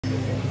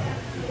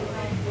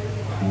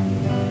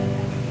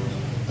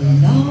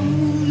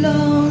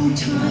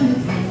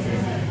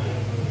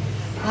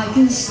I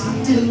can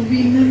still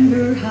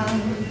remember how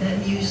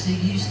that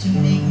music used to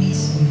make me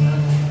smile.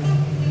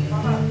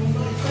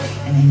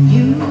 And I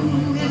knew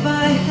if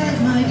I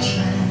had my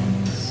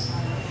chance,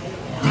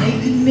 I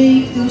could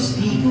make those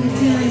people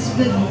dance,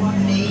 but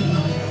maybe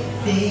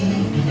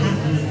they'd be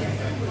happy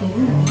for a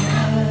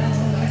while.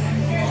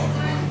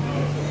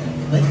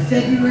 But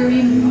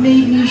February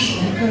made me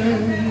shiver.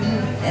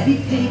 Every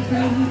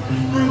paper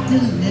I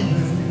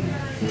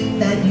delivered,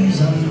 that news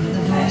on the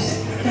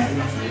doorstep,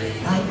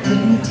 I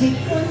couldn't take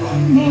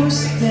one more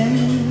step.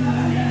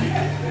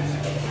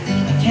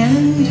 I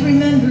can't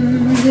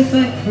remember if I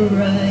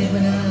cried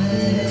when I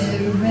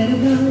read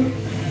about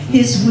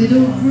his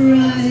widowed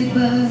bride,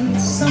 but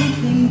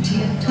something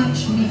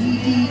touched me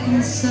deep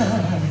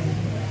inside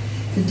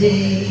the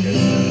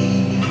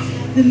day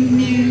the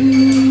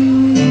music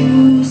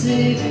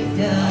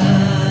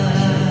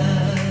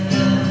died.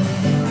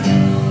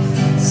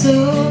 So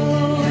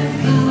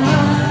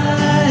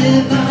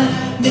bye-bye,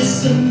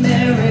 Miss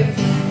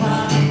America.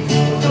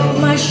 Drove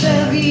my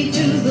Chevy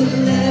to the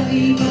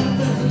levee, but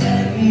the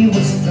levee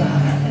was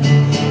dry.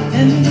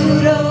 And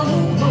good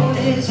old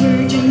boys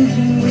were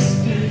drinking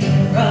whiskey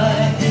and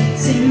rye,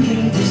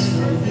 singing, "This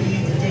will be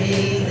the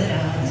day that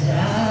I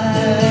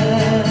die.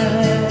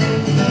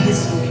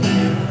 This will be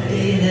the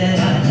day that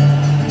I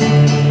die."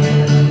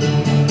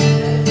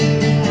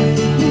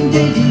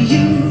 Do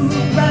you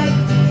write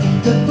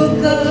the book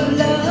of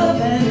love,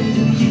 and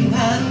do you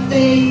have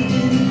faith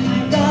in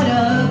God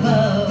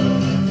above?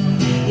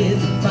 If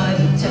the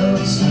Bible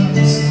tells you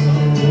so.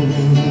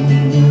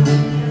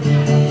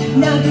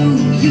 Now do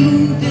you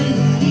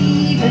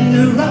believe in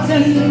rock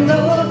and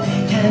roll?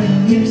 Can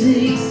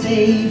music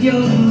save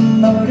your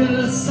mortal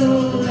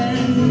soul?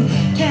 And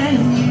can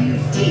you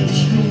teach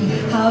me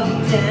how to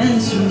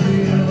dance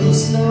real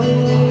slow?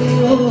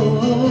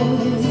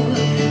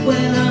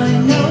 Well, I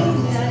know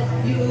that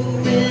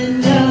you're in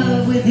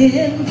love with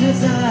him,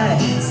 'cause I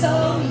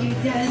saw you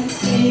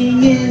dancing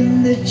in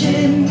the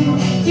gym.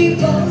 You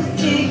both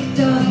kicked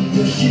off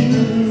your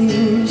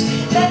shoes,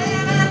 then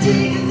I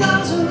take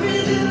those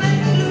rhythm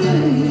and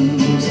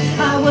blues.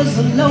 I was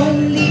a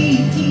lonely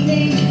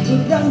teenager,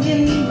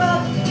 drunken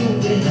buck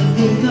with a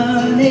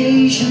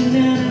reincarnation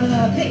and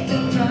a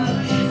pickup truck,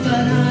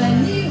 but I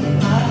knew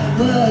I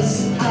was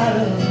out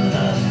of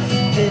luck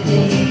the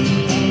day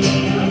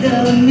the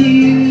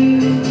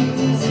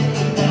music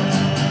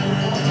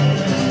died.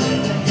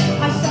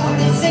 I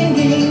started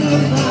singing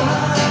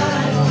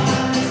goodbye,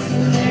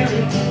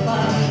 America.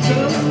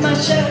 Drove my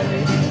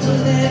Chevy to the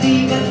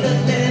levee, but the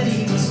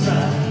levee was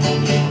dry.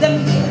 Them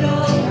good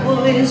old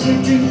boys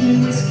were drinking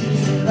whiskey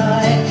and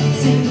rye,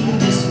 singing,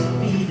 "This will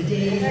be the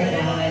day that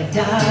I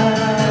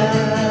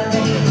die.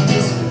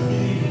 This will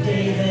be the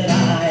day that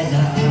I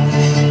die."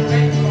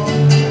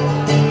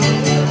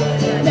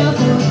 Now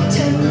for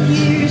 10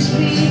 years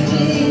we've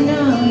been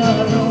on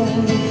our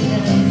own,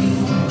 and we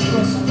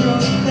was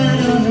that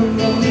on the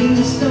Rolling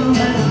Stone.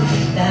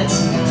 That's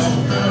not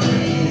how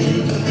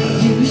it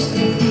used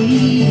to be.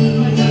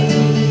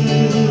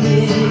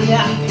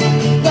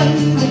 When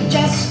the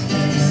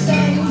jesters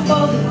sang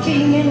for the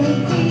king and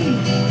queen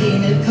in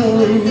a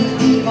code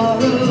we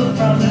borrowed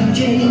from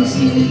James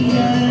Dean,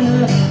 and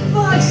a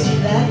voice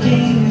that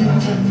came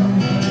from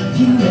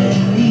you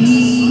and me.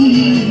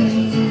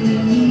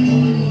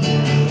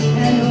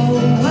 And oh,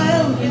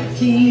 while the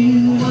king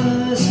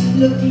was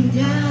looking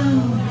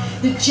down,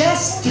 the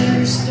jester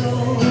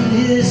stole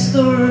his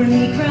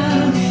thorny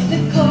crown.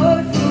 The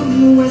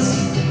courtroom was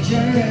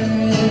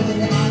adjourned.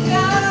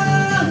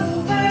 Now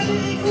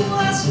verdict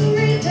was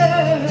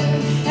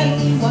returned, and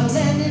one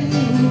man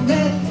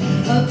read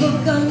a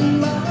book on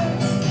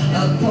Mars,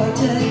 a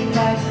quartet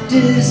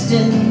practiced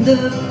in the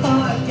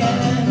park,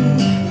 and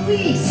we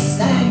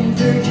sang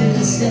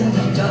dirges in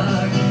the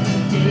dark.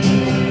 The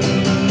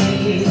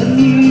day the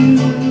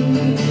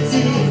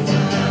music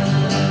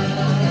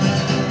died,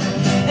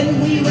 and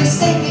we were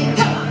singing,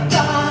 "Come on,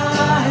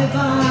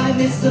 bye-bye,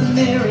 Miss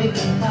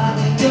America." I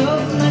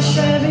drove my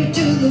Chevy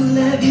to the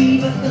levee,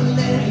 but the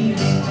levee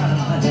was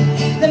dry.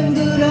 Them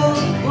good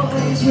old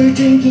boys were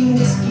drinking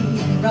whiskey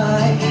and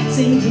rye,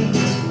 singing,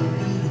 "This will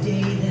be the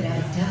day that I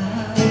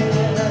die.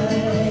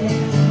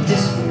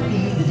 This will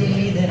be the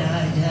day that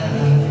I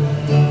die."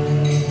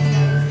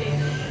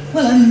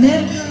 Well, I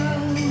met a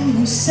girl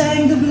who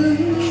sang the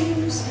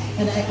blues,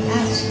 and I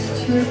asked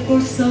her for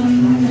some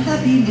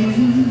happy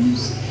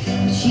news,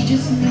 but she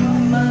just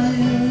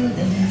smiled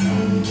and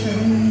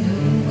turned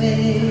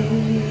away.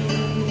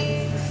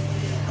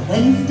 I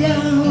went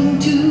down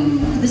to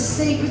the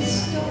sacred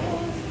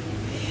store,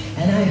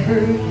 and I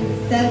heard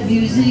that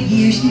music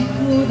years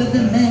before, but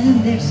the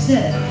man there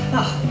said,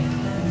 "Ah,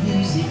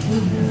 music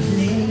wouldn't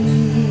play."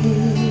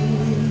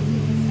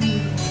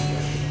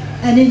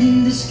 And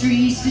in the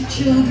streets the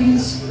children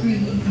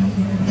screamed,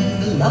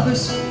 the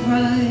lovers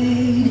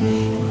cried,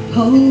 the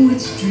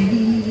poets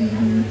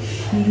dreamed.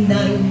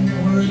 Not a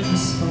word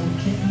was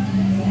spoken,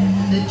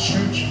 the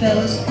church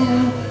bells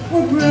all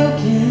were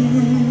broken.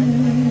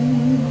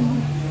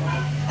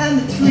 And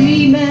the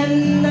three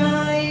men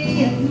I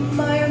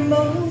admire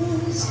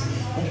most,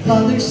 the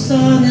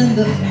and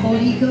the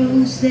Holy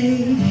Ghost,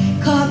 they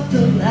caught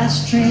the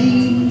last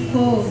train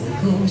for the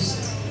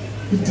coast.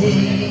 The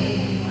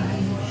day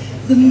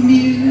the music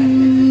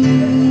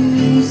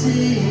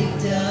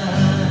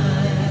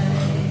died.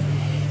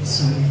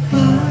 So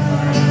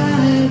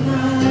bye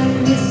bye,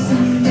 Miss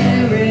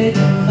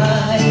America,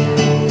 bye.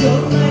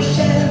 Drove my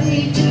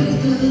Chevy to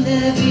the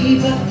levee,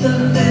 but the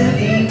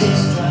levee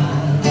was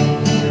dry.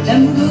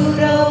 Them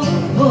good old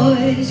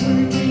boys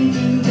were drinking